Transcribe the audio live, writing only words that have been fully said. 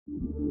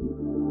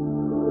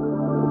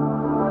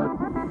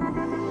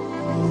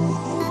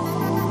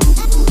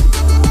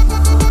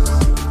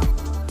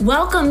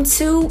Welcome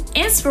to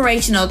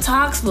Inspirational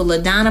Talks with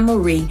LaDonna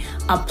Marie,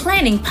 a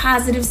Planting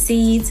Positive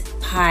Seeds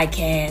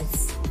podcast.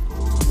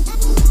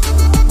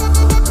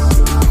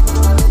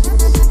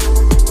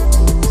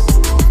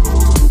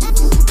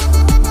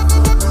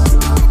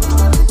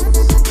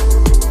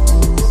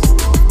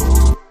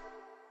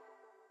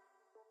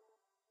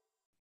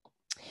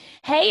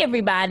 Hey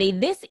everybody,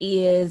 this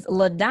is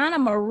LaDonna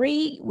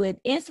Marie with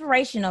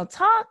Inspirational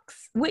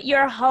Talks with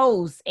your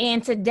host.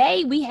 And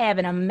today we have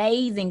an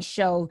amazing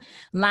show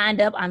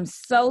lined up. I'm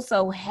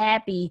so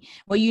happy.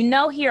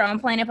 Well, here on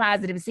Planting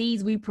Positive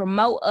Seeds, we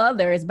promote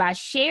others by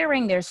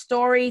sharing their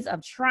stories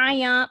of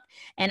triumph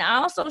and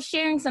also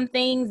sharing some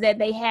things that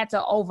they had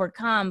to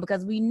overcome,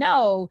 because we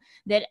know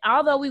that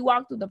although we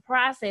walk through the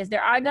process,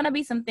 there are going to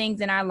be some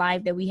things in our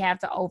life that we have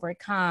to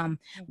overcome.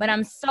 But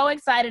I'm so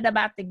excited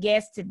about the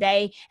guest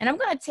today, and I'm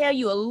going to tell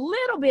you a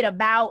little bit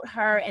about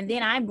her, and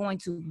then I'm going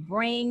to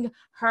bring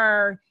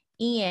her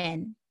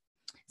in.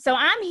 So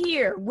I'm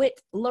here with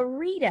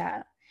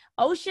Laurita,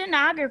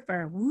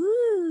 oceanographer,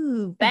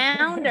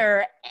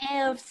 founder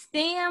of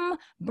STEM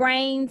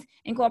Brains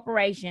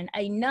Incorporation,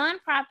 a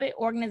nonprofit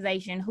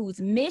organization whose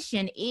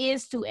mission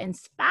is to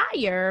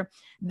inspire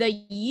the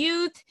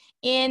youth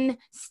in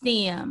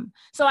STEM.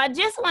 So I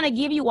just want to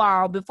give you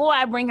all, before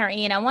I bring her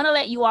in, I want to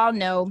let you all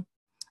know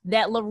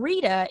that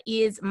Laurita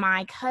is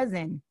my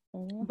cousin.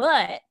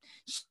 But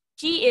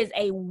she is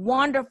a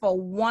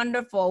wonderful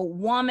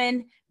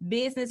woman,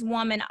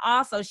 businesswoman.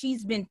 Also,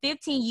 she's been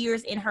 15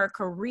 years in her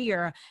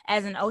career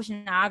as an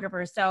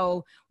oceanographer.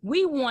 So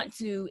we want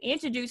to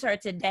introduce her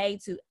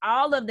today to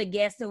all of the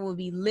guests who will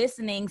be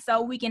listening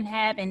so we can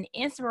have an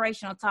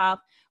inspirational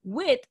talk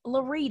with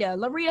Laurita.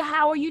 Laurita,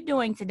 how are you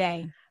doing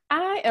today?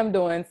 I am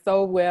doing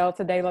so well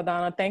today,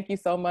 LaDonna. Thank you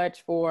so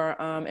much for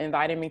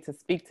inviting me to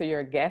speak to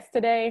your guest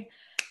today.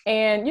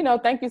 And,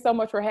 thank you so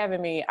much for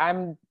having me.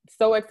 I'm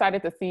so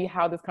excited to see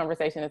how this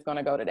conversation is going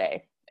to go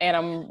today. And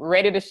I'm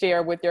ready to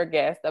share with your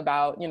guest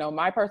about,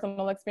 my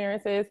personal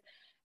experiences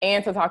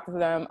and to talk to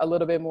them a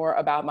little bit more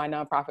about my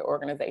nonprofit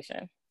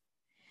organization.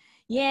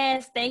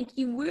 Yes, thank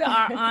you. We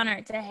are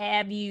honored to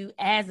have you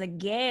as a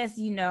guest,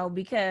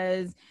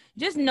 because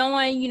just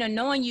knowing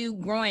you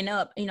growing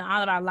up,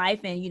 all of our life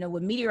and,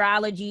 with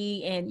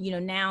meteorology and,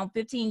 now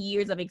 15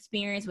 years of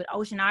experience with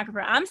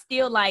oceanographer, I'm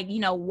still like,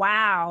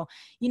 wow,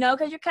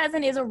 because your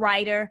cousin is a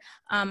writer.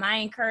 I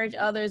encourage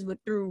others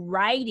through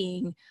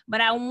writing,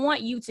 but I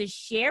want you to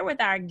share with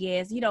our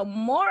guests,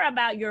 more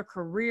about your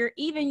career,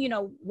 even,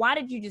 why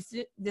did you just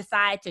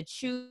decide to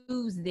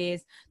choose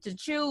this,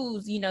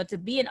 to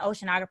be an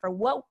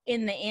oceanographer? What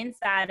in the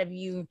inside of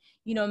you,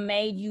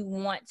 made you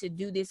want to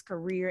do this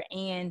career?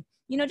 And,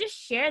 just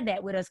share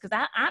that with us,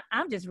 because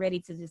I'm just ready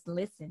to just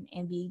listen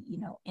and be,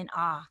 in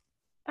awe.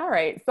 All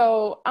right.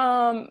 So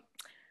I'm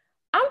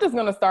just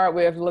going to start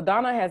with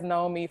LaDonna has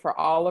known me for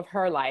all of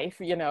her life.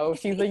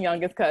 She's the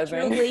youngest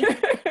cousin.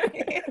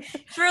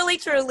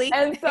 Truly.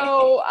 And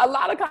so a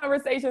lot of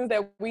conversations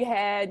that we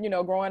had,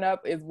 growing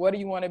up is, what do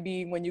you want to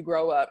be when you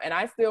grow up? And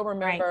I still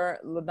remember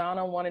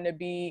LaDonna wanting to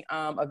be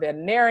a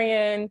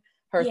veterinarian.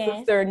 Her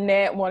sister,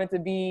 Nat, wanted to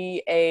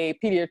be a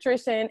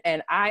pediatrician,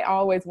 and I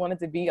always wanted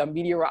to be a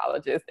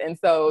meteorologist. And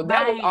so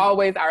that was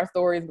always our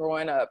stories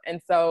growing up.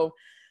 And so,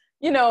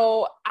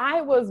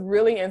 I was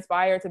really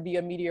inspired to be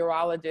a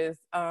meteorologist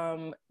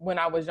when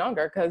I was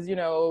younger, because,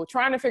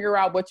 trying to figure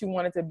out what you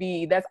wanted to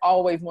be, that's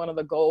always one of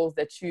the goals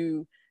that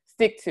you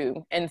stick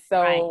to. And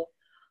so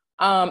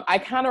I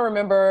kind of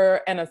remember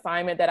an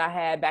assignment that I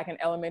had back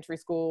in elementary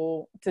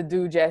school to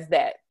do just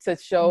that,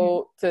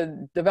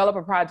 to develop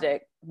a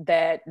project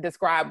that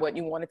described what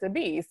you wanted to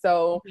be.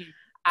 So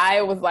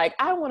I was like,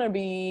 I want to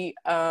be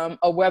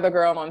a weather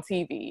girl on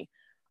TV.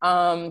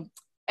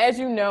 As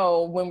you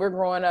know, when we're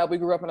growing up, we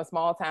grew up in a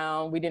small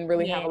town. We didn't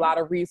really have a lot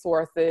of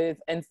resources.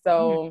 And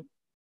so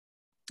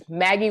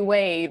Maggie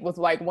Wade was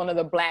like one of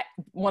the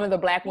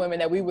black women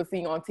that we would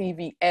see on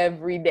TV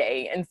every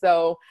day. And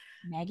so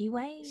Maggie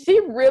Wade, she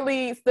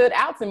really stood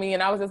out to me.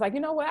 And I was just like, you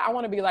know what? I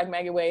want to be like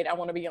Maggie Wade. I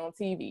want to be on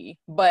TV.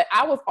 But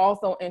I was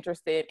also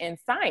interested in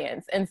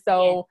science. And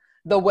so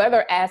the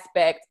weather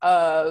aspect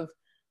of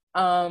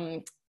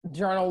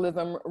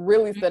journalism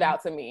really stood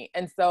out to me.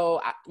 And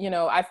so,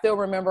 I still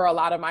remember a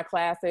lot of my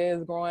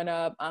classes growing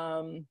up.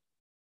 I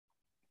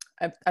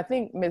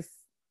think Miss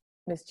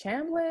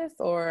Chambliss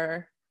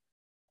or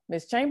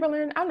Miss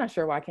Chamberlain. I'm not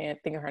sure why I can't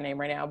think of her name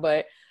right now,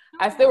 but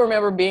I still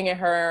remember being in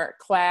her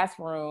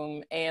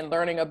classroom and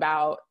learning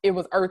about, it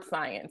was earth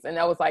science. And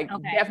that was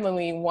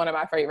definitely one of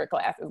my favorite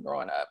classes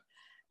growing up.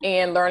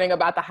 And learning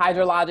about the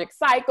hydrologic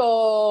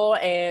cycle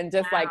and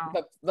just like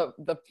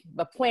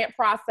the plant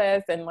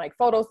process and like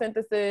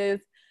photosynthesis.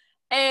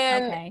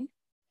 And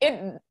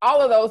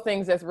all of those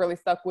things just really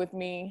stuck with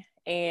me.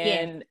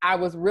 And I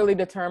was really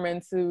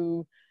determined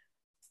to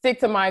stick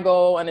to my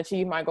goal and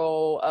achieve my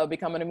goal of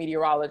becoming a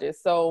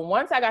meteorologist. So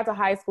once I got to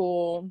high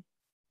school,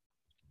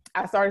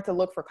 I started to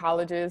look for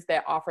colleges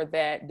that offered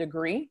that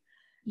degree.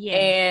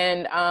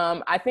 And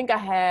I think I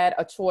had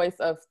a choice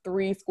of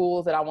 3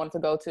 schools that I wanted to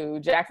go to.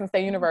 Jackson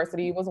State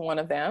University was one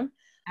of them.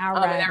 All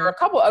And there were a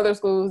couple other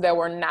schools that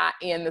were not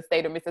in the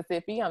state of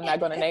Mississippi. I'm not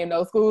going to name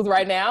those schools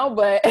right now,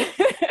 but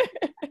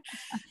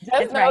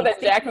just know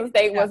that Jackson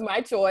State was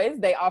my choice.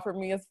 They offered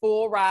me a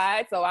full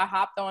ride, so I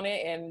hopped on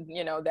it, and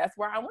that's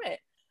where I went.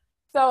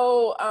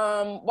 So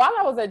while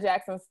I was at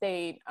Jackson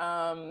State,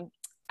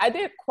 I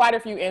did quite a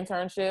few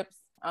internships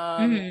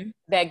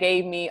that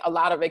gave me a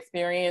lot of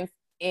experience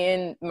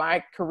in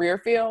my career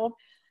field.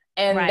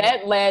 And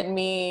that led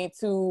me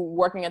to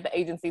working at the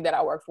agency that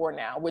I work for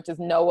now, which is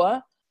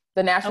NOAA,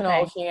 the National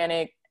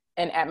Oceanic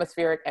and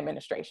Atmospheric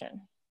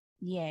Administration.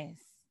 Yes.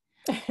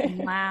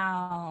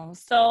 Wow.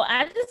 So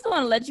I just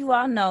want to let you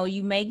all know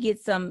you may get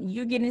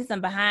you're getting some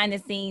behind the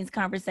scenes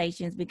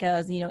conversations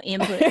because,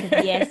 input,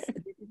 yes,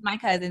 this is my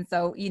cousin.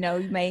 So, you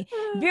may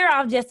veer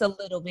off just a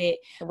little bit,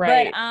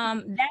 but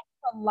that's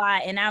a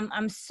lot. And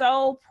I'm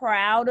so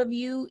proud of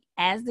you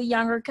as the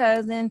younger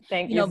cousin,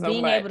 Thank you so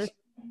being much. able to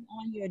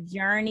on your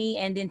journey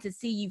and then to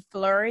see you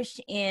flourish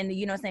in,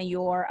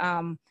 your,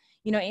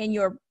 in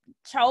your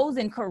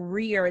chosen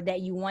career that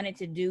you wanted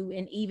to do.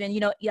 And even,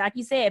 like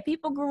you said,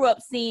 people grew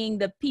up seeing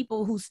the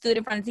people who stood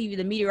in front of TV,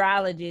 the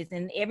meteorologists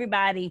and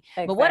everybody.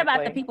 But what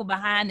about the people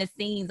behind the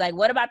scenes? Like,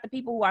 what about the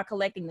people who are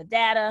collecting the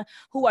data,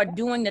 who are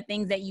doing the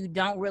things that you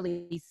don't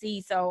really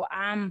see? So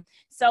I'm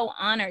so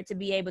honored to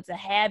be able to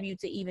have you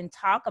to even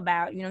talk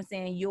about,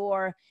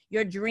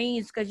 your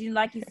dreams. Because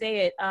like you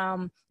said,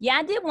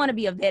 I did want to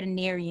be a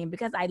veterinarian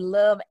because I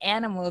love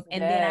animals.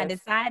 And then I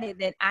decided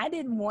that I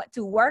didn't want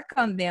to work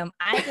on them.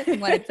 I just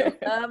wanted to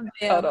love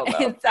them.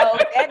 And so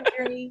that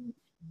dream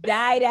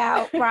died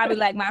out probably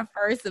like my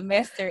first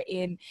semester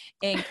in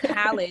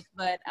college.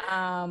 But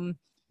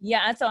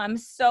so I'm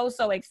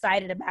so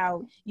excited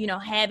about,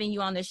 having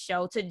you on the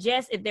show to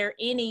just, if there are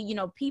any,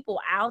 people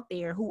out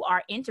there who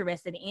are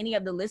interested, any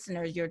of the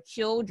listeners, your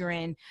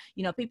children,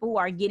 people who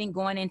are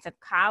going into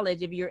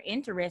college, if you're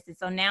interested.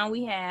 So now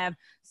we have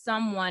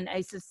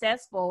a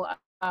successful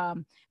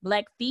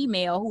Black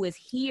female who is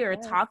here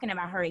talking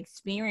about her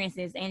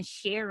experiences and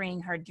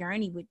sharing her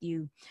journey with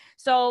you.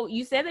 So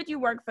you said that you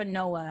work for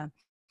NOAA.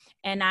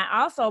 And I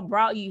also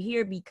brought you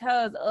here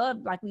because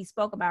of, like we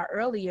spoke about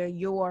earlier,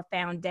 your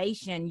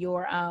foundation,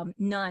 your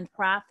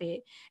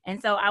nonprofit.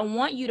 And so I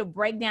want you to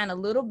break down a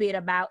little bit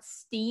about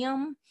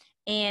STEM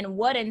and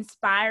what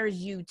inspires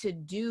you to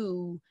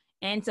do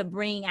and to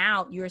bring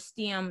out your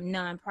STEM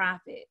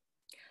nonprofit.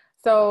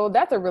 So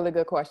that's a really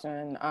good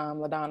question,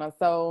 LaDonna.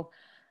 So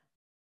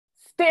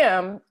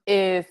STEM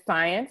is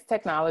science,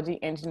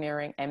 technology,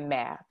 engineering, and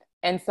math.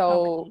 And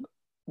so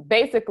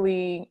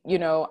basically,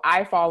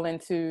 I fall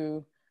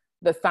into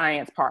the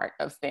science part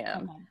of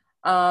STEM.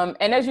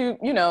 And as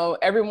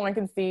everyone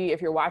can see,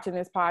 if you're watching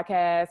this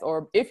podcast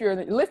or if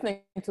you're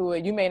listening to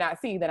it, you may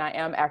not see that I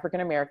am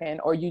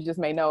African-American, or you just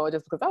may know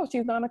just because,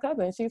 she's not a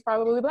cousin, she's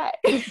probably Black.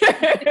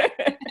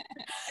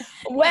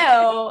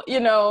 Well,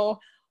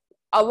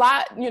 a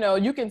lot,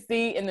 you can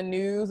see in the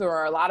news,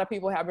 or a lot of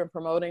people have been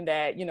promoting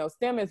that,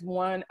 STEM is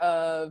one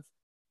of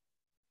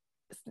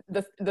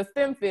the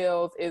STEM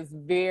fields is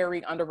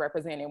very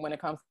underrepresented when it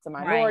comes to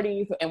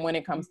minorities and when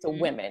it comes to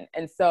women.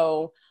 And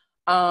so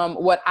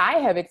what I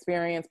have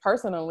experienced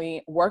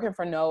personally working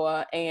for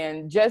NOAA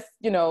and just,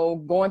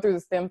 going through the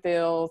STEM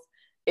fields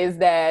is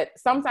that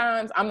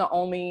sometimes I'm the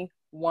only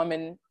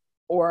woman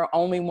or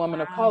only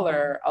woman of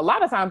color. A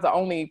lot of times the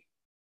only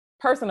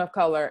person of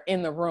color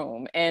in the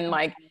room, and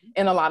like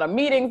in a lot of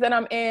meetings that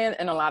I'm in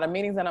and a lot of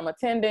meetings that I'm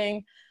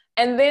attending.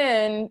 And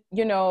then,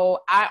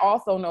 I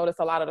also noticed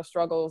a lot of the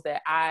struggles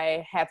that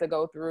I had to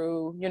go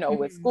through,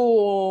 with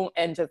school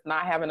and just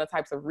not having the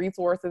types of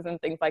resources and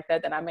things like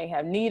that I may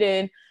have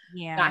needed,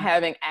 not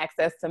having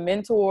access to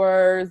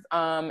mentors,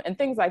 and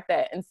things like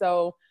that. And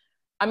so,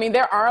 I mean,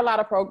 there are a lot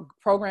of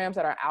programs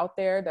that are out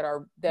there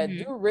that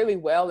do really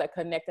well at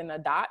connecting the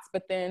dots,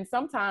 but then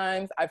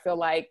sometimes I feel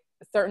like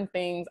certain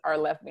things are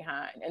left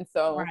behind. And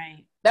so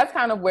that's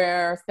kind of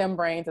where STEM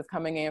Brains is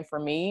coming in for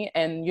me.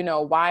 And,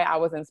 why I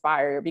was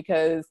inspired,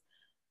 because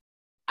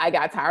I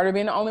got tired of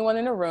being the only one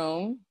in the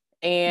room.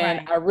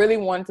 And I really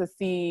wanted to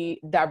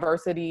see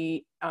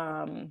diversity,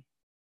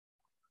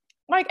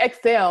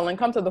 excel and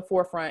come to the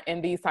forefront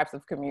in these types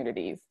of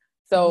communities.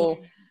 So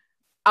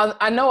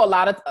I know a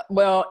lot of,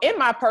 in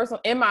my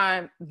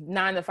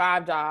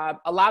 9-to-5 job,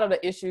 a lot of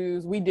the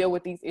issues, we deal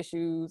with these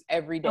issues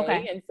every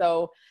day. And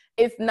so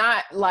it's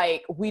not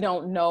like we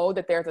don't know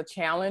that there's a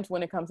challenge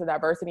when it comes to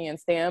diversity in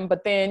STEM,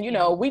 but then,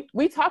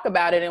 we talk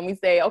about it and we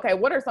say, okay,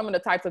 what are some of the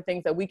types of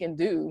things that we can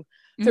do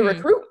to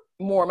recruit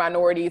more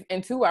minorities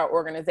into our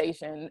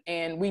organization?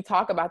 And we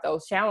talk about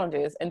those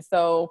challenges. And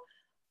so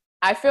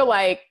I feel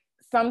like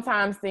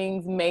sometimes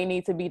things may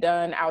need to be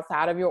done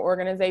outside of your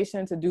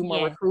organization to do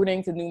more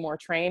recruiting, to do more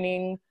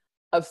training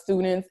of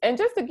students, and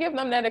just to give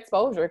them that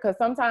exposure. Because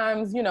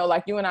sometimes,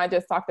 like you and I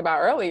just talked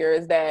about earlier,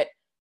 is that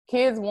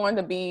kids want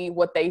to be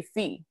what they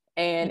see.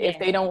 And if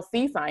they don't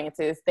see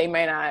scientists, they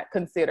may not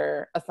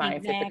consider a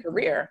scientific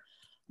career.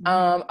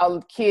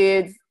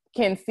 Kids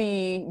can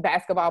see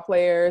basketball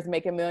players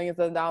making millions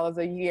of dollars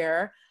a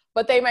year,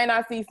 but they may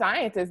not see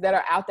scientists that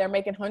are out there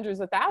making hundreds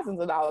of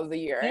thousands of dollars a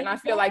year. And I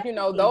feel like, you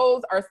know,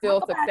 those are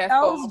still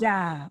successful. Those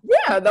jobs.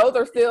 Yeah, those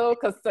are still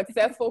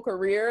successful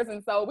careers.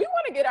 And so we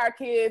want to get our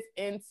kids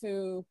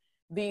into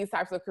these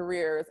types of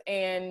careers.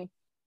 And,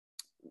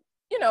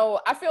 you know,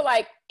 I feel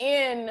like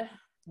in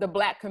the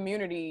Black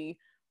community,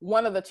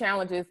 one of the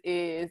challenges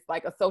is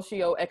like a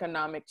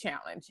socioeconomic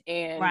challenge.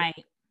 And,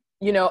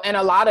 you know, and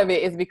a lot of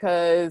it is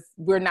because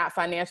we're not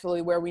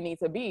financially where we need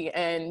to be.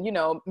 And, you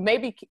know,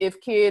 maybe if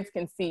kids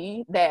can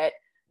see that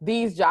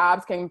these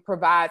jobs can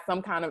provide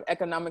some kind of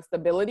economic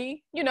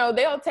stability, you know,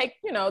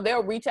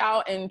 they'll reach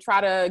out and try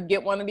to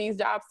get one of these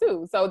jobs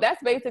too. So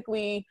that's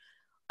basically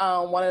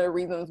one of the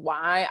reasons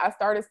why I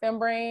started STEM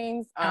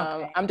Brains.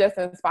 I'm just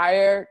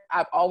inspired.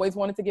 I've always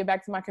wanted to give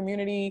back to my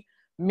community,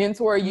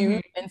 mentor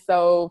youth. And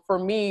so for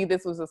me,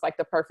 this was just like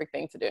the perfect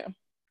thing to do.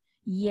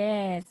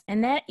 Yes.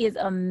 And that is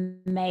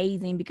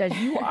amazing because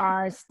you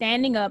are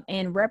standing up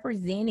and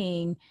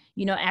representing,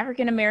 you know,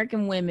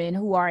 African-American women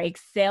who are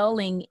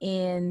excelling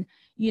in,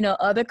 you know,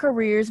 other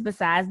careers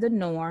besides the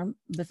norm,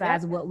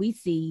 besides what we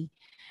see.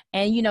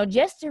 And, you know,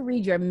 just to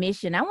read your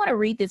mission, I want to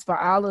read this for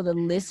all of the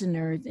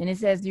listeners. And it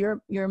says your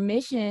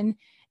mission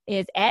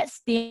is at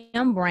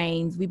STEM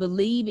Brains. We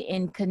believe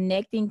in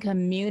connecting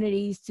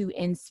communities to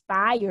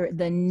inspire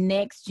the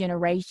next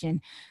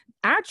generation.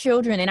 Our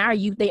children and our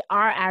youth, they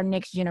are our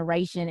next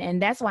generation. And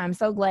that's why I'm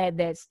so glad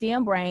that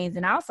STEM Brains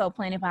and also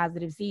Planting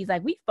Positive Seeds,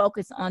 like we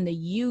focus on the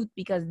youth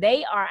because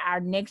they are our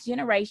next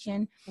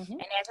generation.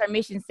 And as her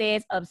mission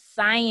says, of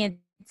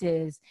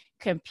scientists,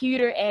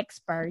 computer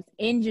experts,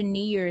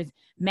 engineers,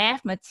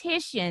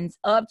 mathematicians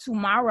of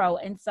tomorrow.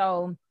 And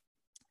so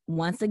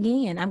once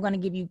again, I'm going to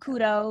give you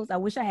kudos. I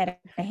wish I had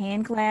a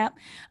hand clap,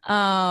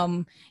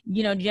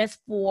 you know, just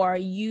for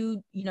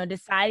you, you know,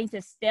 deciding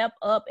to step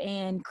up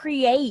and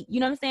create, you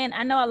know what I'm saying?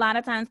 I know a lot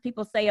of times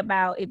people say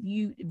about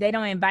they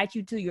don't invite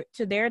you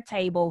to their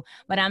table,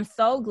 but I'm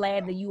so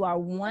glad that you are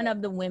one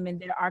of the women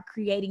that are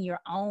creating your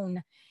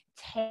own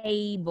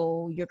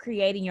table. You're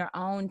creating your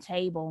own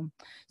table.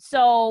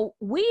 So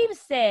we've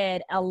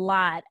said a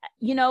lot,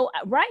 you know,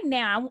 right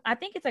now, I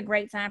think it's a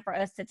great time for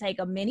us to take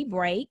a mini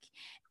break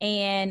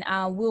and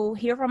we'll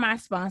hear from our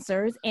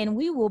sponsors and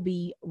we will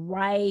be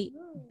right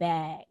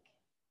back.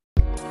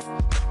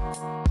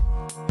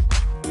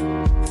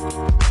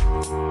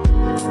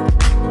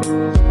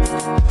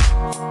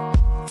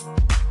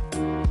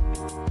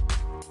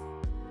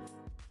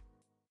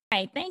 All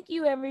right. Thank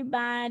you,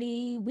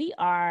 everybody.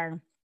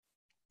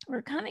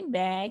 We're coming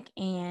back,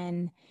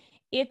 and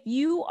if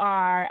you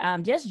are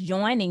just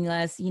joining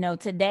us, you know,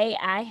 today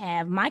I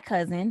have my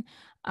cousin,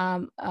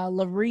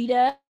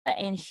 Laurita,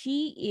 and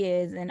she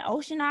is an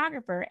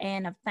oceanographer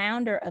and a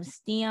founder of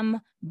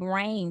STEM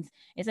Brains.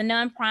 It's a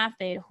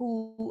nonprofit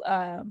who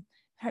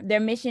their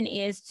mission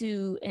is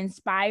to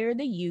inspire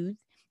the youth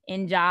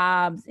in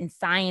jobs in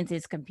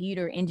sciences,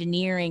 computer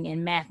engineering,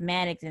 and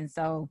mathematics. And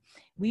so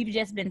we've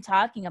just been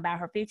talking about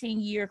her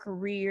 15-year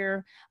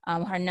career, her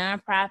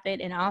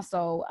nonprofit, and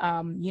also,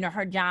 you know,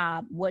 her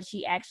job, what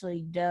she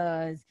actually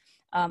does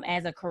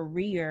as a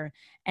career.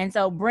 And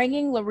so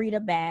bringing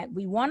Laurita back,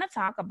 we want to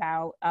talk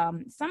about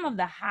some of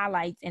the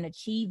highlights and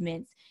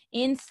achievements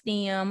in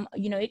STEM.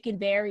 You know, it can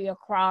vary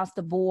across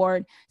the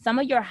board, some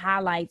of your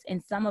highlights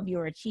and some of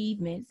your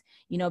achievements.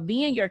 You know,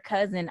 being your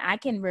cousin, I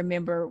can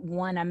remember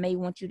one, I may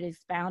want you to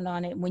expound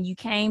on it, when you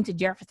came to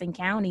Jefferson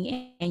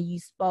County and you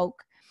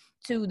spoke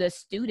to the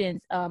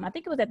students. I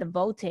think it was at the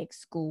Votech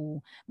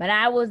school, but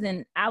I was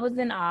in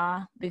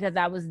awe because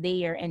I was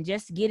there and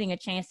just getting a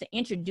chance to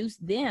introduce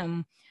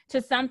them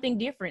to something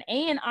different.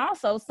 And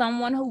also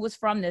someone who was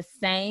from the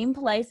same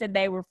place that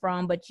they were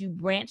from, but you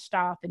branched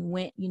off and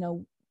went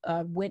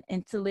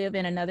to live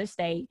in another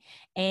state,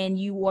 and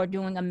you are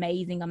doing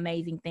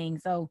amazing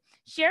things. So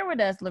share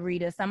with us,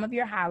 Laurita, some of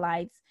your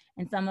highlights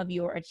and some of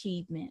your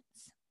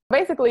achievements.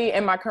 Basically,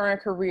 in my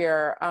current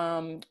career,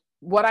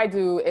 what I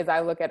do is I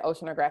look at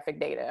oceanographic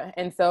data.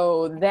 And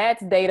so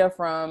that's data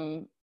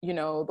from, you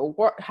know,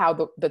 how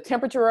the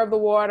temperature of the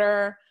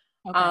water.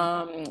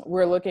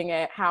 We're looking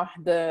at how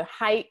the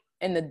height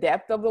and the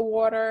depth of the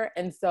water.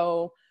 And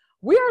so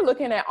we are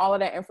looking at all of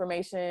that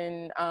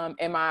information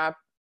in my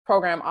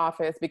program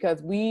office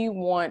because we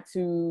want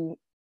to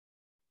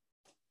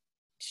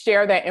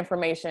share that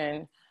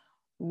information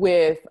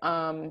with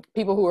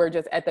people who are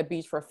just at the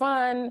beach for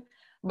fun.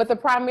 But the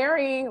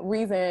primary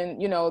reason,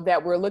 you know,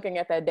 that we're looking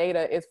at that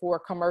data is for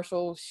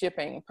commercial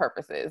shipping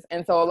purposes.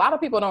 And so a lot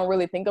of people don't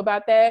really think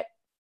about that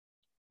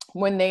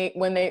when they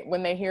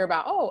hear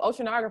about, oh,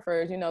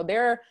 oceanographers, you know,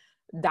 they're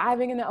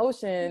diving in the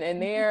ocean and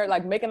they're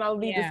like making all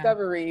of these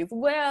discoveries.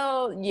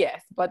 Well,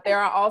 yes, but there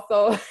are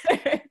also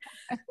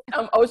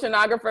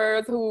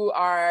oceanographers who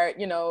are,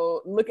 you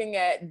know, looking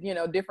at, you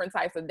know, different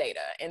types of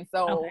data. And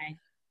so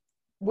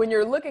when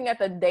you're looking at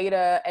the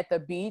data at the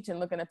beach and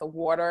looking at the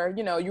water,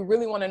 you know, you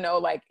really want to know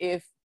like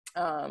if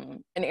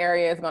an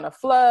area is going to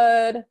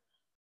flood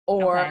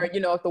or, you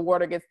know, if the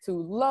water gets too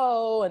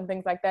low and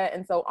things like that.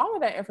 And so all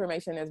of that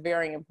information is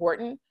very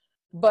important,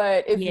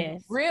 but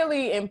it's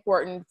really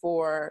important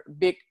for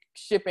big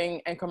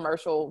shipping and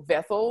commercial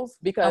vessels,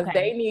 because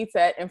they need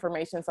that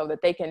information so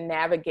that they can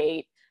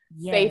navigate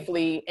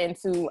safely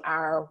into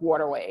our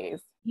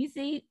waterways. You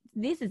see,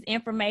 this is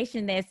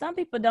information that some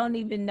people don't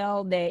even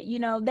know that, you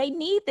know, they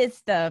need this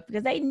stuff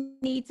because they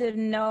need to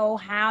know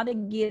how to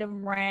get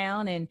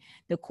around and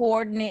the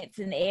coordinates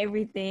and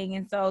everything.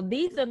 And so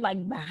these are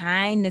like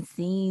behind the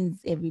scenes,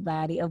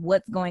 everybody, of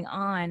what's going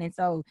on. And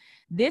so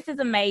this is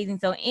amazing.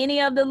 So any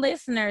of the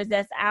listeners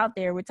that's out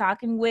there, we're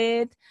talking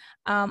with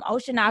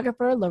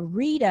oceanographer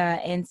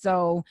Laurita. And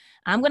so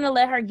I'm going to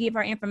let her give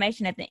her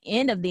information at the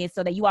end of this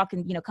so that you all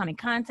can, you know, come in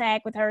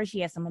contact with her.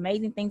 She has some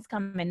amazing things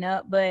coming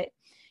up, but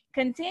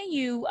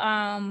continue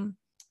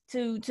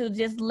to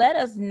just let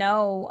us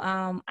know.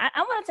 I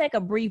want to take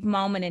a brief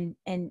moment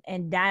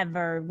and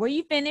divert. Were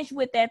you finished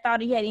with that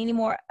thought? Or you had any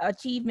more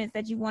achievements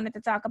that you wanted to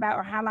talk about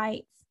or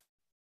highlights?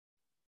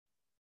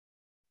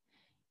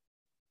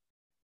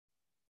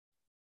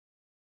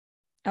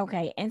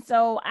 Okay, and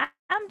so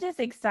I'm just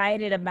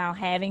excited about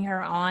having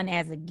her on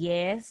as a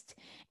guest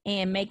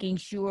and making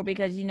sure,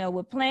 because, you know,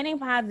 with planting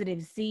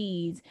positive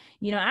seeds,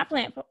 you know, I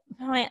plant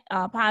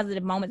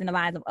positive moments in the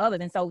lives of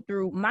others. And so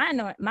through my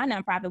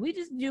nonprofit, we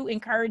just do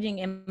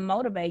encouraging and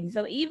motivating.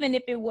 So even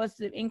if it was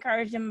to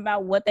encourage them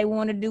about what they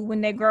want to do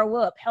when they grow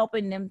up,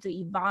 helping them to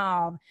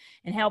evolve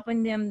and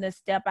helping them to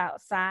step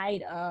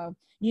outside of,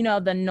 you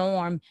know, the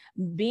norm.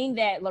 Being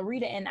that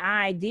Laurita and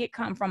I did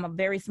come from a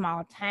very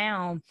small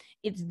town,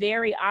 it's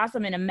very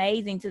awesome and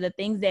amazing to the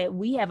things that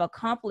we have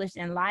accomplished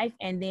in life,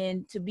 and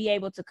then to be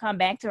able to come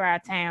back to our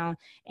town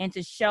and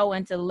to show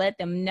and to let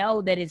them know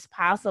that it's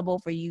possible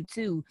for you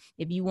too.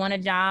 If you want a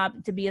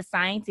job to be a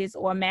scientist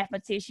or a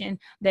mathematician,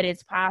 that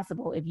it's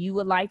possible. If you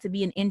would like to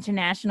be an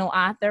international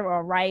author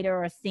or a writer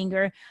or a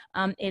singer,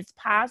 it's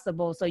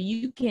possible. So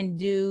you can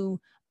do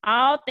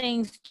all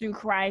things through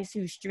Christ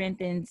who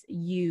strengthens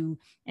you.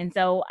 And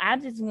so I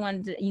just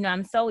wanted to, you know,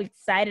 I'm so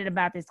excited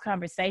about this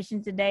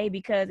conversation today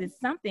because it's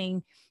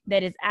something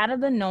that is out of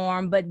the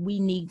norm, but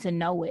we need to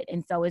know it.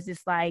 And so it's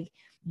just like,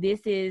 this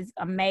is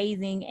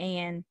amazing.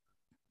 And,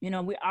 you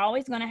know, we're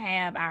always going to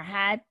have our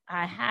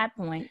high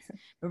points,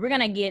 but we're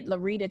going to get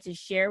Laurita to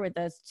share with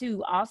us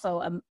too,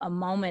 also a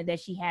moment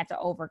that she had to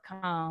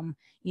overcome,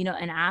 you know,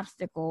 an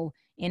obstacle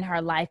in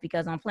her life,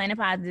 because on Planting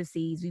Positive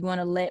Seeds, we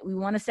want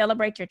to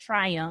celebrate your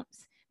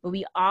triumphs, but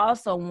we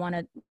also want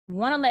to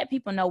let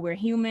people know we're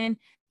human,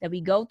 that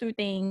we go through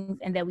things,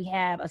 and that we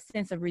have a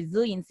sense of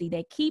resiliency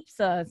that keeps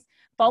us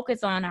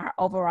focused on our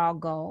overall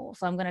goal.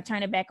 So I'm going to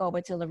turn it back over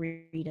to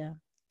Laurita.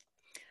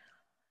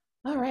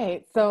 All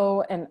right.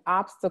 So an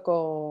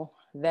obstacle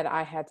that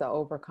I had to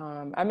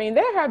overcome. I mean,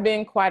 there have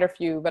been quite a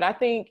few, but I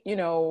think, you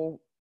know,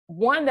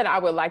 one that I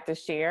would like to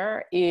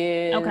share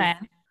is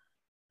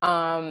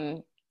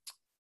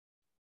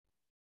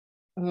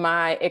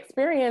my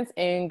experience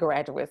in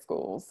graduate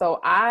school. So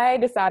I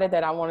decided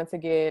that I wanted to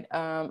get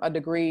a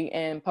degree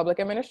in public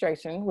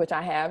administration, which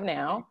I have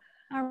now.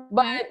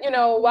 But, you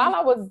know, while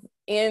I was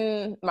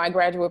in my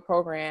graduate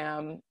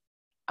program,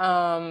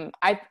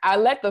 I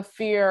let the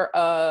fear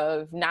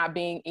of not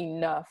being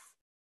enough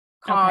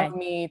cause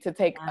me to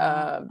take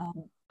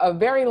a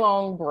very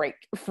long break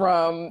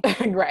from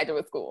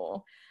graduate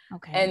school.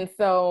 And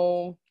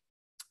so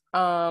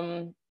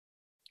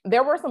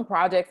there were some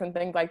projects and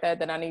things like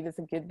that I needed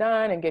to get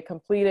done and get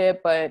completed,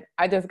 but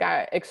I just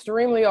got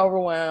extremely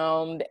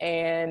overwhelmed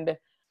and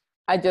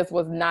I just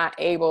was not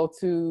able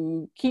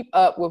to keep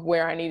up with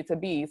where I needed to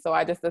be. So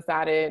I just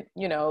decided,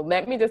 you know,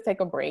 let me just take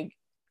a break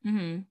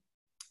and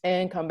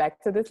come back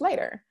to this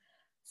later.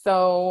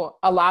 So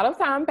a lot of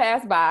time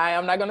passed by.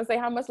 I'm not going to say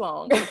how much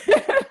long.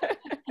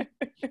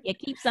 Yeah,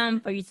 keep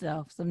some for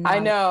yourself. I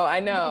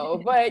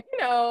know. But, you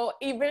know,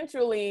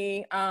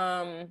 eventually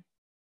I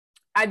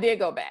did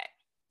go back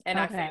and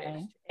I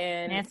finished.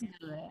 And that's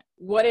good.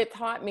 What it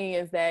taught me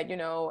is that, you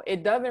know,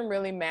 it doesn't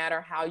really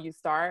matter how you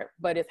start,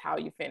 but it's how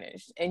you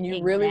finish. And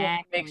you really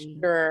want to make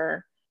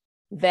sure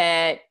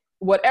that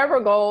whatever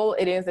goal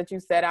it is that you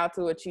set out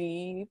to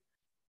achieve,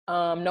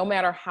 no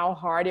matter how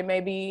hard it may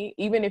be,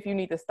 even if you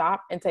need to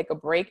stop and take a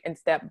break and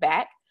step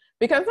back,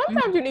 because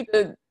sometimes you need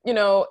to, you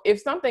know,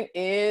 if something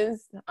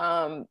is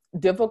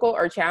difficult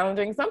or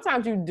challenging,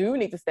 sometimes you do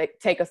need to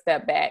take a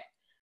step back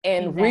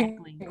and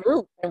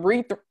regroup and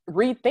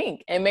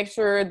rethink and make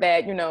sure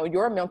that, you know,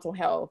 your mental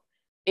health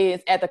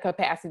is at the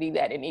capacity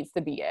that it needs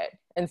to be at.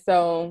 And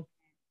so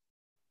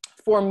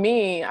for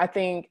me, I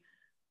think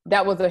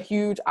that was a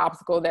huge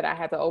obstacle that I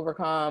had to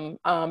overcome,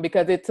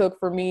 because it took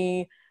for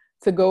me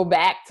to go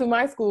back to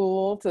my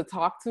school, to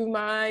talk to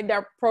my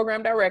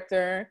program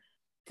director,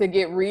 to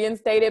get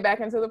reinstated back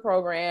into the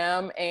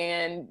program,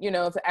 and, you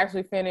know, to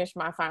actually finish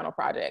my final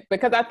project.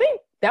 Because I think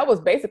that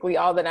was basically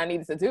all that I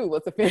needed to do,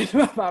 was to finish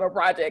my final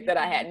project that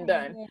I hadn't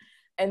done.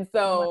 And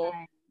so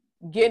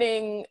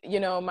getting, you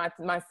know,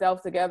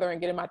 myself together and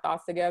getting my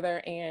thoughts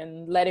together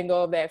and letting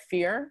go of that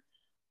fear,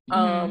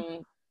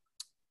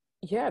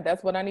 yeah,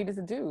 that's what I needed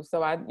to do.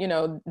 So you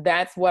know,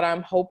 that's what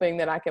I'm hoping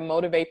that I can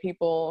motivate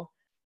people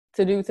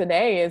to do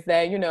today, is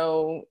that, you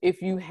know,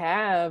 if you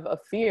have a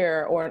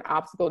fear or an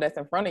obstacle that's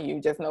in front of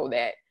you, just know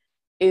that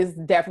is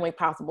definitely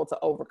possible to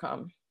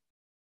overcome.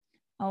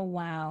 Oh,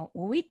 wow.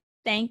 Well, we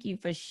thank you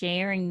for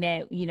sharing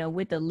that,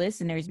 with the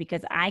listeners,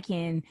 because I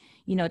can,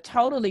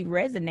 totally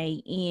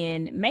resonate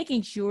in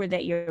making sure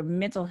that your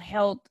mental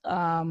health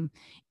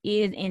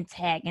is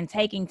intact and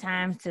taking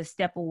time to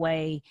step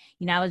away.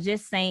 I was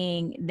just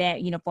saying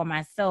that, for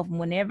myself,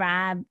 whenever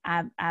I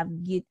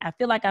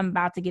feel like I'm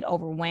about to get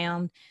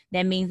overwhelmed,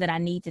 that means that I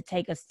need to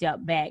take a step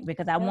back,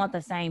 because I want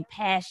the same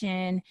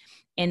passion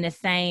and the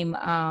same,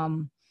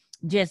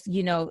 just,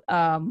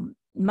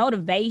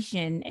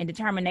 motivation and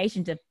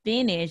determination to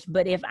finish.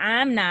 But if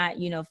I'm not,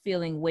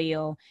 feeling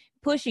well,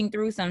 pushing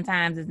through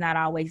sometimes is not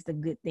always the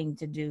good thing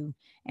to do.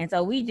 And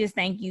so we just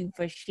thank you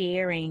for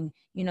sharing,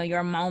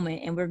 your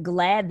moment. And we're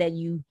glad that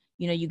you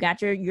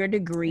got your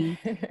degree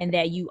and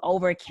that you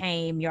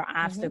overcame your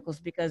obstacles,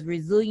 because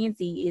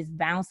resiliency is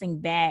bouncing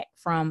back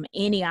from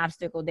any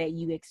obstacle that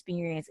you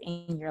experience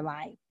in your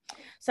life.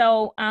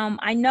 So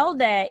I know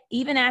that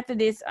even after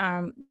this,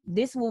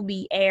 this will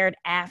be aired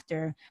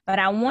after, but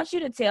I want you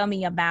to tell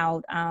me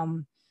about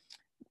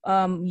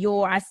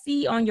I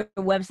see on your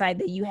website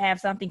that you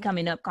have something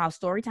coming up called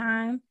Story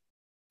Time.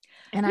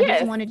 And I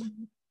just wanted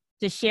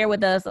to share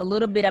with us a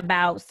little bit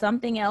about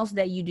something else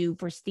that you do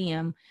for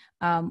STEM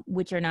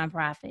with your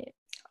nonprofit.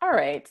 All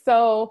right.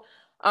 So,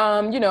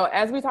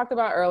 as we talked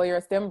about earlier,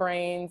 STEM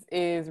Brains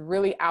is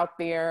really out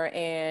there,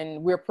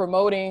 and we're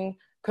promoting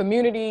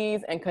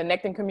communities and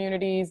connecting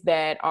communities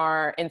that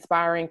are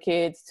inspiring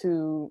kids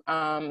to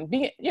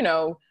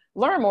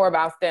learn more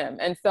about STEM.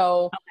 And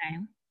so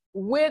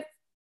with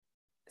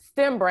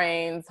STEM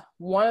Brains,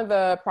 one of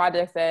the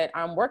projects that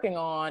I'm working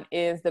on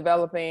is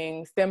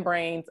developing STEM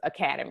Brains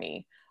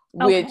Academy,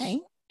 which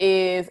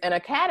is an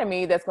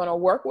academy that's going to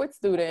work with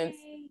students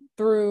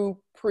through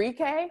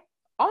pre-K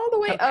all the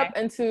way up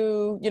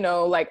into,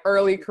 like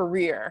early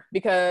career,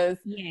 because,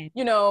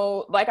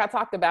 like I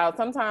talked about,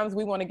 sometimes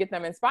we want to get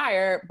them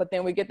inspired, but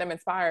then we get them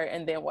inspired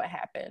and then what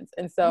happens?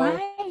 And so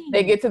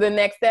they get to the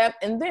next step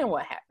and then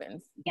what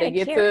happens? They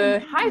get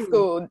to high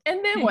school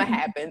and then what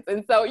happens?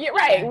 And so we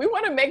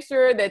want to make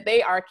sure that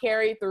they are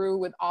carried through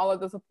with all of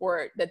the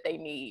support that they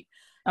need.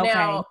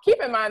 Now, keep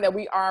in mind that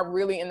we are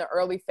really in the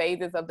early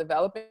phases of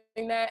developing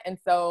that. And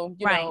so,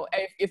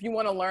 if you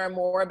want to learn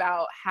more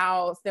about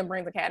how STEM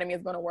Brains Academy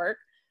is going to work,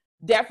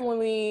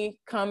 definitely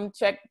come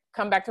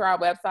back to our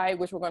website,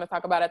 which we're going to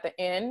talk about at the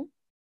end.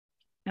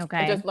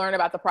 And just learn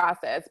about the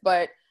process.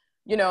 But,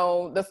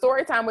 the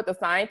Story Time with the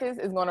Scientists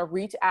is going to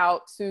reach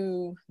out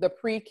to the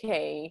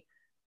pre-K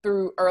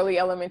through early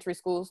elementary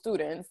school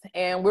students.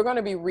 And we're going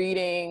to be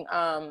reading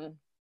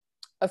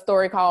a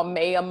story called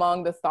May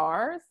Among the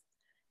Stars.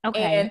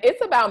 And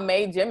it's about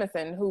Mae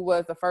Jemison, who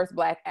was the first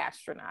Black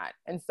astronaut.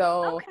 And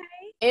so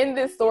in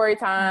this story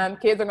time,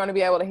 kids are going to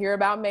be able to hear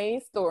about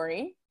Mae's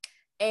story.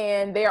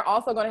 And they are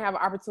also going to have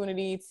an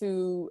opportunity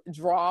to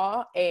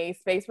draw a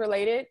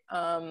space-related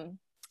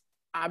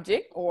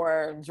object,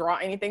 or draw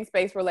anything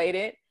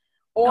space-related,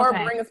 or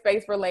bring a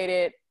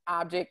space-related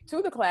object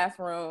to the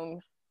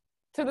classroom,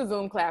 to the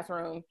Zoom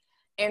classroom,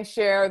 and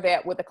share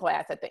that with the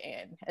class at the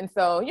end. And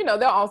so,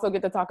 they'll also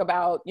get to talk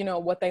about,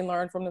 what they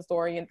learned from the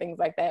story and things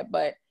like that.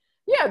 But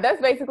yeah, that's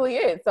basically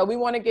it. So we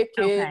want to get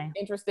kids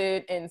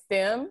interested in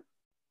STEM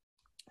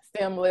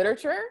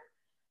literature,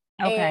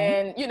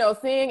 and,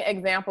 seeing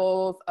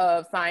examples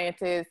of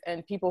scientists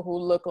and people who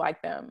look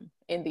like them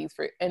in these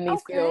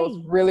fields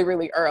really,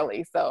 really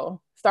early. So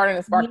starting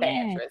to spark that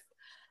interest.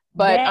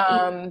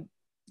 But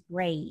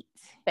great.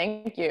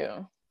 Thank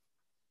you.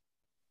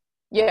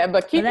 Yeah,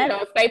 but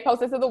stay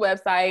posted to the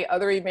website.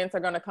 Other events are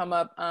going to come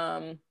up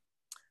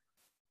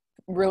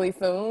really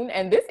soon.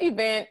 And this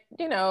event,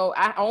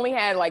 I only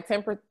had like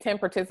 10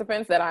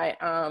 participants that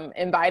I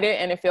invited,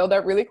 and it filled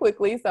up really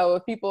quickly. So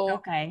if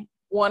people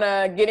want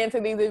to get into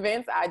these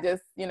events, I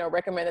just,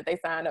 recommend that they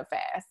sign up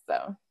fast.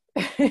 So.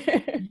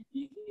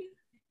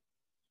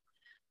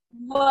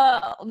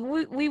 Well,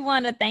 we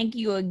want to thank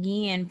you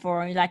again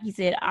for, like you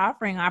said,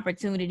 offering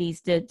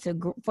opportunities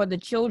for the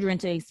children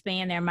to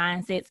expand their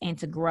mindsets and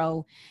to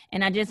grow.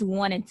 And I just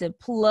wanted to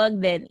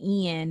plug that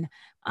in,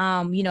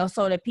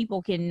 so that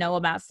people can know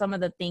about some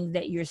of the things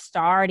that you're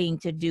starting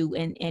to do.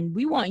 And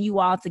we want you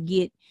all to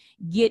get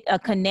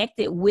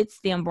connected with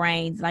STEM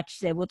Brains. Like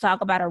you said, we'll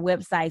talk about our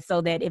website,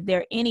 so that if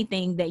there's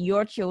anything that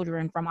your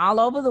children from all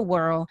over the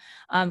world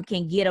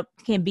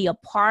can be a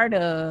part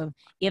of,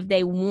 if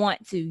they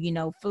want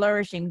to,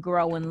 flourish and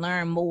grow and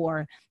learn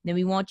more, then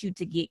we want you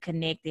to get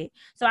connected.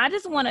 So I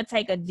just want to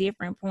take a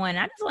different point.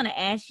 I just want to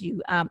ask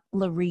you,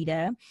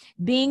 Laurita,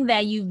 being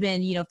that you've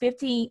been,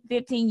 15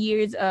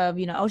 years of,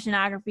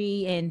 oceanography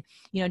and,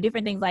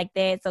 different things like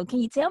that. So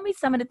can you tell me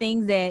some of the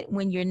things that,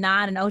 when you're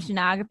not an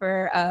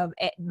oceanographer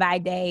by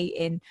day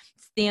and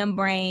STEM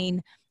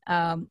Brain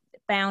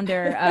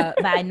founder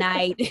by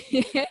night,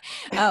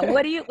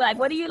 what do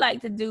you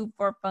like to do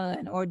for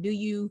fun? Or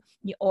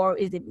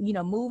is it,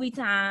 movie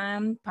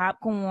time,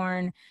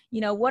 popcorn,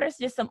 what are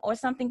just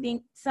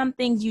some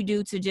things you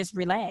do to just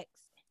relax?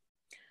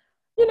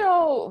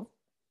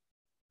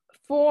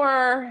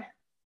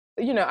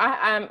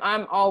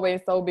 I'm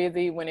always so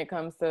busy when it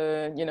comes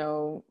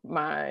to,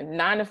 my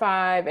 9 to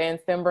 5 and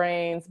STEM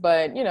brains,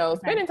 but,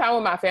 spending time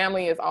with my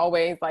family is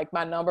always like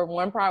my number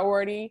one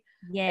priority.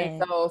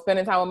 And so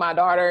spending time with my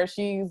daughter,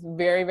 she's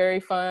very, very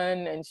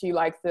fun, and she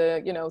likes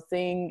to,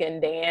 sing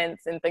and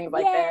dance and things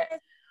like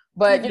that.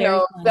 But,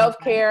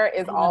 self-care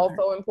is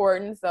also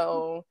important.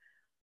 So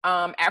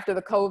after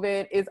the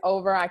COVID is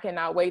over, I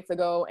cannot wait to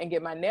go and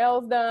get my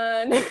nails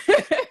done.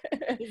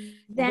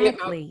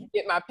 Exactly.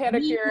 Get my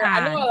pedicure.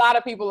 I know a lot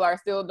of people are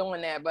still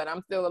doing that, but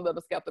I'm still a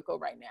little skeptical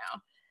right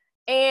now.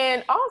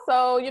 And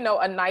also,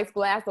 a nice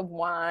glass of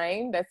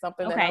wine. That's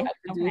something that I like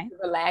to do to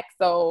relax.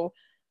 So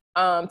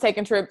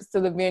taking trips to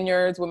the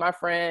vineyards with my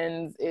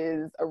friends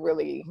is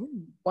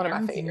one of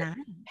my favorite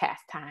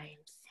pastimes.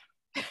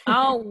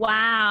 Oh,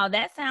 wow.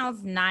 That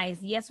sounds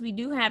nice. Yes, we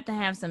do have to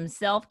have some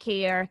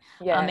self-care,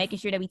 making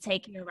sure that we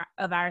take care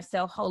of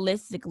ourselves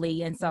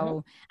holistically. And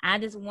so I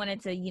just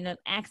wanted to,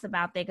 ask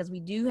about that, because we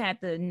do have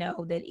to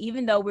know that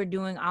even though we're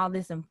doing all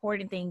this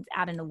important things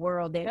out in the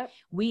world, that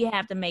we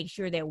have to make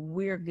sure that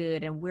we're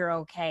good and we're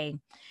okay.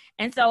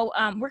 And so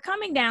we're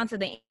coming down to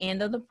the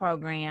end of the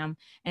program.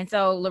 And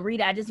so,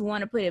 Laurita, I just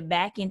want to put it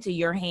back into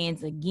your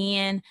hands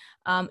again.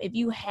 If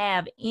you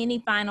have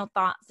any final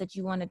thoughts that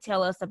you want to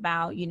tell us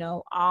about,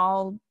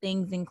 all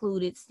things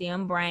included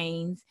STEM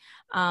brains,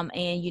 and,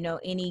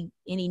 any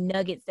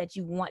nuggets that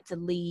you want to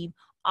leave.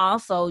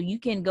 Also, you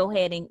can go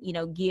ahead and,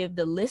 give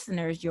the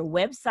listeners your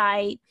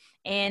website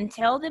and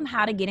tell them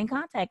how to get in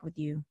contact with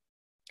you.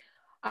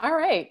 All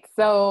right.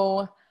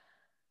 So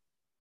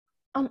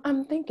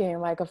I'm thinking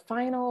like a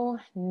final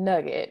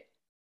nugget.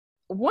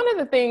 One of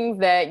the things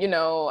that,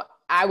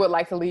 I would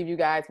like to leave you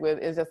guys with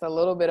is just a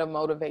little bit of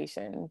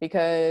motivation,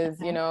 because,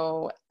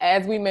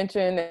 as we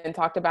mentioned and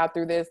talked about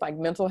through this, like,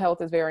 mental health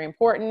is very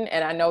important.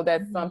 And I know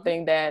that's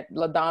something that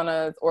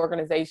LaDonna's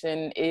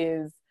organization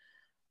is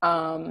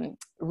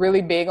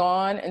really big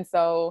on. And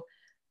so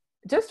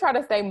just try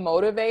to stay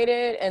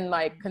motivated and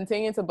like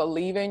continue to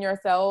believe in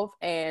yourself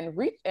and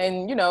reach,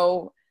 and,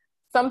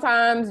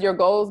 sometimes your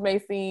goals may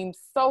seem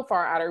so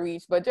far out of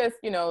reach, but just,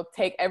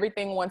 take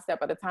everything one step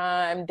at a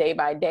time, day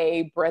by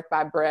day, breath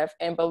by breath,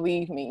 and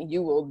believe me,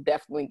 you will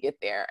definitely get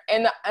there.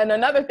 And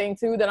another thing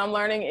too that I'm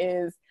learning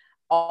is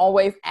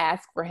always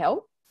ask for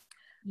help,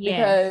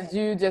 because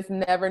you just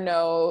never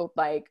know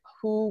like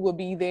who will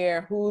be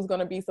there, who's going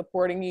to be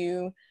supporting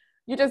you.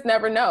 You just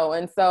never know.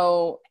 And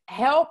so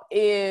help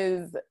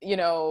is,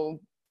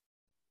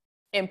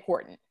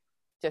 important.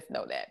 Just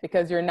know that,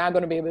 because you're not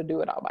going to be able to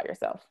do it all by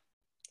yourself.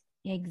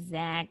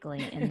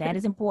 Exactly. And that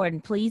is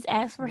important. Please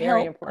ask for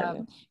help,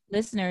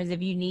 listeners,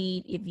 if you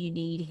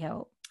need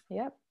help.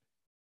 Yep.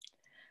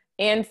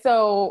 And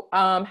so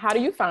how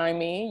do you find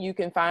me? You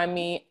can find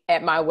me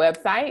at my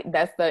website.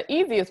 That's the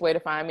easiest way to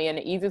find me and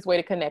the easiest way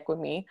to connect with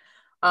me.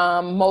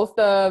 Most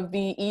of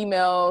the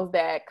emails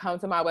that come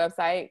to my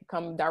website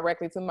come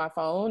directly to my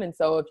phone. And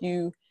so if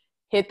you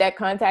hit that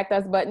contact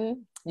us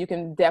button, you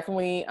can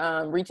definitely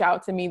reach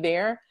out to me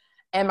there.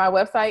 And my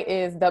website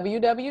is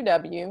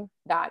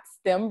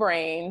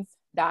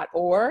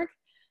www.stembrains.org.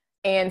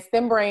 And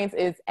STEM Brains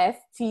is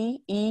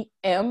STEMBRAINS.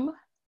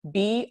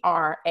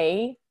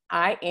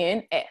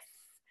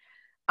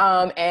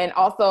 And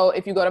also,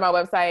 if you go to my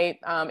website,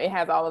 it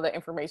has all of the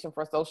information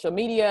for social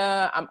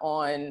media. I'm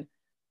on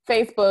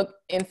Facebook,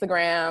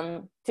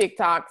 Instagram,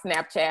 TikTok,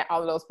 Snapchat,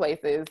 all of those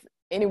places.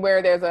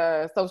 Anywhere there's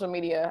a social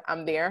media,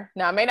 I'm there.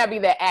 Now, I may not be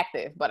that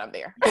active, but I'm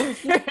there.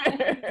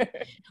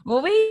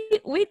 Well,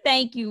 we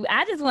thank you.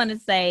 I just want to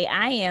say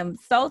I am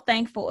so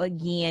thankful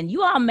again.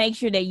 You all make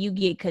sure that you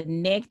get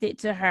connected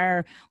to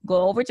her.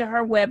 Go over to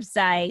her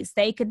website,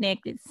 stay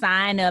connected,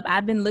 sign up.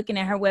 I've been looking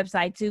at her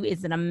website too.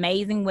 It's an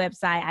amazing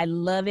website. I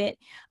love it.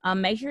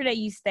 Make sure that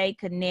you stay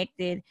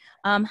connected.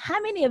 How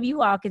many of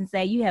you all can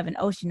say you have an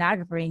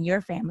oceanographer in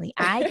your family?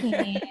 I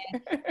can.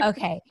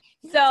 Okay.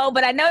 So,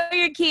 but I know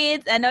your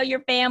kids, I know your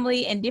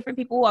family, and different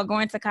people who are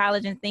going to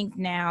college and things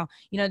now.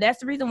 That's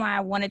the reason why I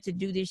wanted to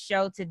do this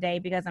show today,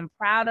 because I'm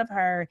proud of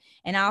her.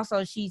 And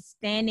also she's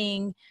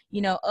standing,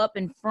 up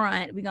in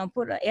front. We're going to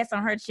put an S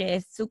on her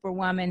chest,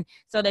 Superwoman,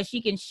 so that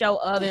she can show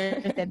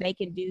others that they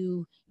can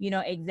do,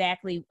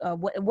 exactly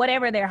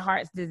whatever their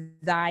heart's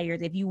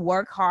desires. If you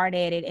work hard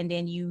at it, and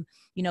then you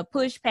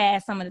push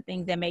past some of the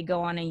things that may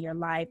go on in your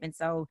life. And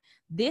so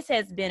this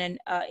has been an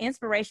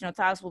Inspirational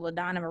Talks with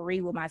LaDonna Marie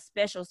with my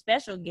special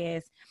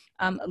guest,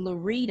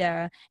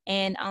 Laurita.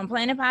 And on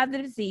Planting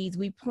Positive Seeds,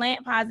 we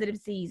plant positive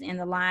seeds in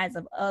the lives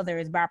of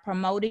others by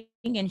promoting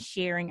and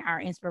sharing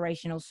our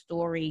inspirational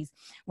stories,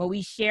 where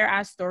we share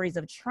our stories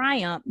of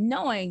triumph,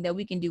 knowing that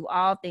we can do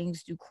all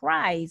things through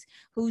Christ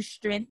who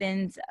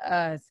strengthens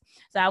us.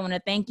 So I want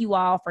to thank you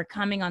all for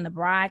coming on the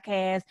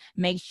broadcast.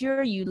 Make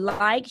sure you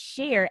like,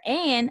 share,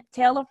 and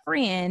tell a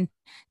friend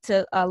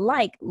to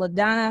like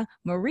LaDonna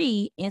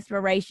Marie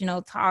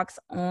Inspirational Talks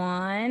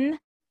on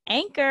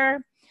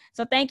Anchor.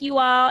 So thank you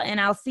all,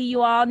 and I'll see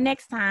you all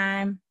next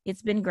time.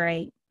 It's been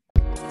great.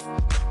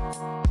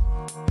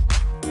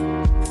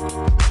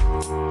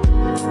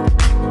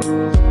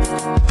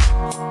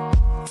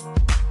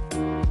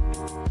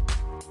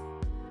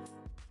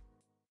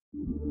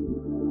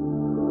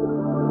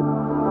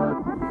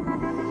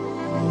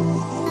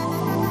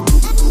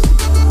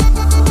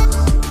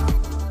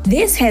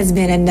 This has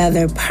been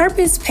another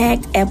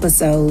purpose-packed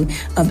episode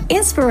of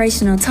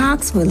Inspirational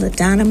Talks with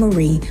LaDonna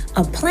Marie,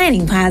 a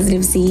Planting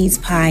Positive Seeds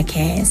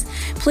podcast.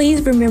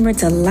 Please remember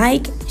to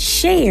like,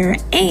 share,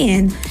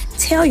 and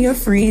tell your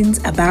friends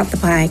about the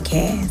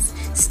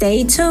podcast.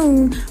 Stay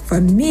tuned for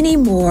many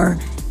more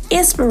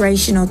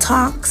Inspirational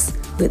Talks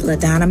with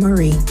LaDonna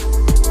Marie.